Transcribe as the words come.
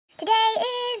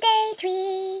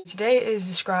Today is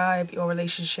describe your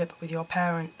relationship with your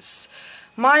parents.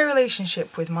 My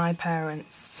relationship with my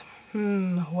parents.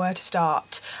 Where to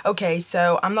start? Okay,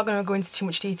 so I'm not going to go into too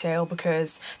much detail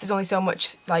because there's only so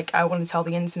much I want to tell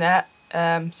the internet.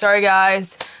 Sorry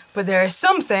guys, but there are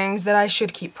some things that I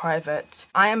should keep private.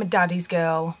 I am a daddy's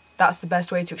girl. That's the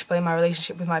best way to explain my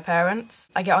relationship with my parents.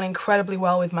 I get on incredibly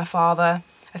well with my father.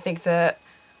 I think that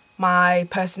my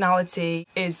personality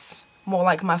is more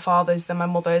like my father's than my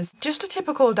mother's. Just a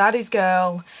typical daddy's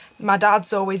girl. My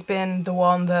dad's always been the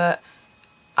one that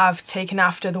I've taken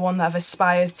after, the one that I've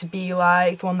aspired to be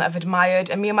like, the one that I've admired,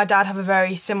 and me and my dad have a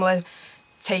very similar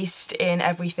taste in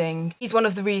everything. He's one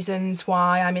of the reasons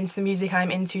why I'm into the music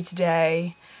I'm into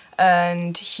today,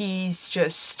 and he's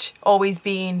just always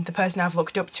been the person I've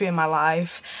looked up to in my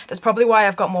life. That's probably why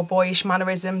I've got more boyish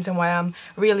mannerisms and why I'm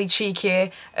really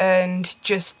cheeky and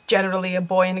just generally a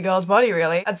boy in a girl's body,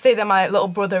 really. I'd say that my little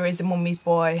brother is a mummy's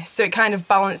boy, so it kind of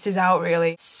balances out,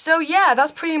 really. So yeah,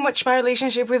 that's pretty much my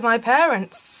relationship with my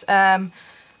parents.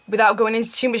 Without going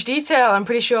into too much detail, I'm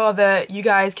pretty sure that you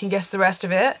guys can guess the rest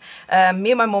of it.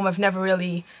 Me and my mum have never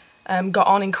really got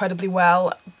on incredibly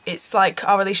well. It's like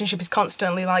our relationship is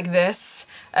constantly like this.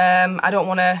 I don't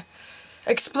want to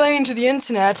explain to the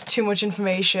internet too much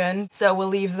information, so we'll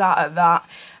leave that at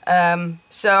that.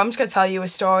 So I'm just going to tell you a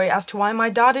story as to why my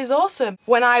dad is awesome.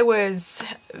 When I was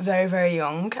very, very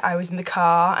young, I was in the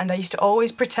car and I used to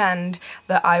always pretend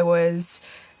that I was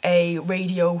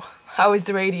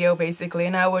the radio basically,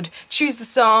 and I would choose the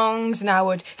songs and I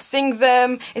would sing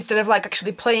them instead of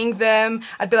actually playing them.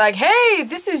 I'd be like, hey,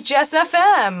 this is Jess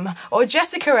FM or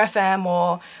Jessica FM,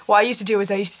 or what I used to do is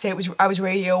I used to say I was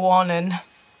Radio 1 and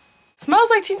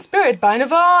Smells Like Teen Spirit by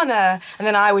Nirvana, and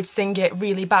then I would sing it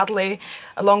really badly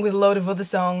along with a load of other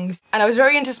songs. And I was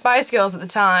very into Spice Girls at the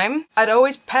time. I'd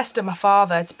always pester my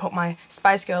father to put my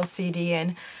Spice Girls CD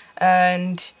in,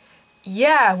 and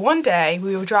yeah, one day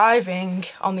we were driving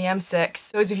on the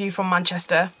M6. Those of you from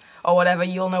Manchester or whatever,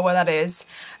 you'll know where that is.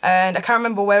 And I can't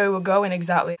remember where we were going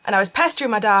exactly. And I was pestering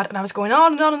my dad and I was going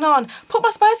on and on and on. Put my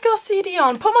Spice Girls CD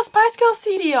on, put my Spice Girls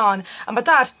CD on. And my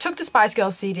dad took the Spice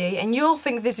Girls CD, and you'll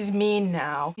think this is mean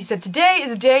now. He said, today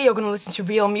is the day you're going to listen to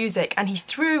real music. And he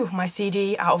threw my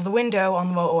CD out of the window on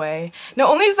the motorway. Not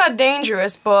only is that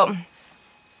dangerous, but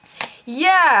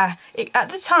yeah, at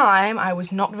the time I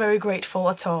was not very grateful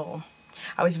at all.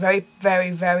 I was very, very,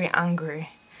 very angry.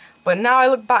 But now I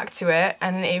look back to it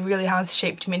and it really has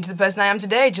shaped me into the person I am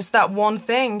today, just that one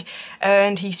thing.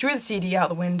 And he threw the CD out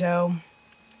the window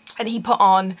and he put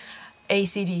on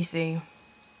AC/DC.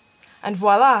 And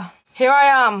voila, here I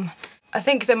am. I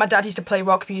think that my dad used to play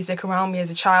rock music around me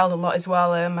as a child a lot as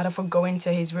well. I'd often go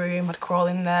into his room, I'd crawl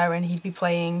in there and he'd be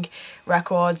playing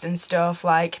records and stuff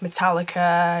like Metallica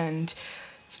and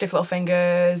Stiff Little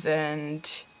Fingers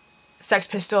and Sex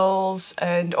Pistols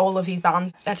and all of these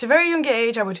bands. At a very young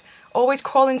age, I would always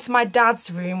crawl into my dad's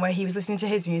room where he was listening to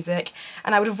his music,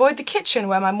 and I would avoid the kitchen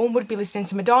where my mum would be listening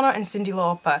to Madonna and Cyndi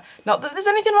Lauper. Not that there's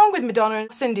anything wrong with Madonna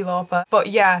and Cyndi Lauper, but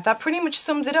yeah, that pretty much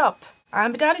sums it up.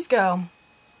 I'm a daddy's girl.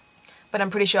 But I'm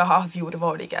pretty sure half of you would have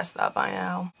already guessed that by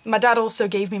now. My dad also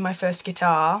gave me my first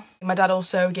guitar. My dad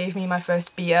also gave me my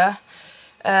first beer.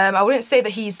 I wouldn't say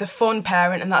that he's the fun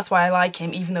parent and that's why I like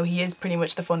him, even though he is pretty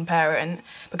much the fun parent,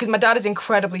 because my dad is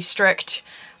incredibly strict,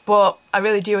 but I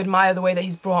really do admire the way that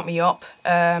he's brought me up.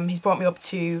 He's brought me up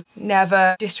to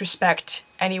never disrespect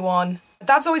anyone.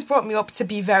 Dad's always brought me up to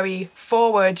be very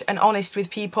forward and honest with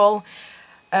people.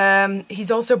 He's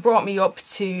also brought me up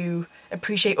to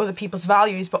appreciate other people's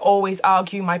values but always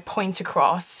argue my point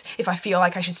across if I feel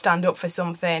like I should stand up for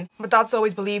something. My dad's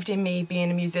always believed in me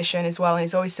being a musician as well, and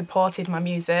he's always supported my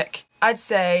music. I'd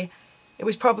say it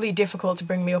was probably difficult to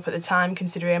bring me up at the time,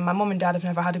 considering my mum and dad have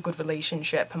never had a good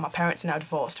relationship and my parents are now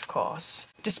divorced, of course.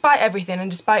 Despite everything, and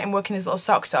despite him working his little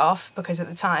socks off, because at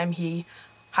the time he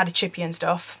had a chippy and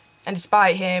stuff, and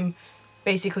despite him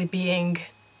basically being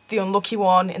the unlucky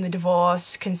one in the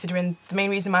divorce, considering the main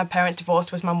reason my parents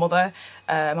divorced was my mother.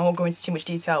 I won't go into too much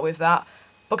detail with that.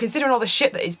 But considering all the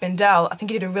shit that he's been dealt, I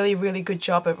think he did a really, really good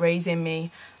job at raising me.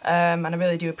 And I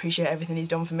really do appreciate everything he's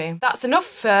done for me. That's enough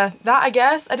for that, I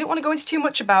guess. I didn't want to go into too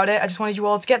much about it. I just wanted you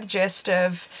all to get the gist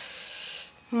of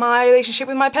my relationship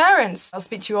with my parents. I'll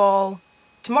speak to you all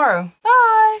tomorrow.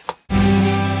 Bye!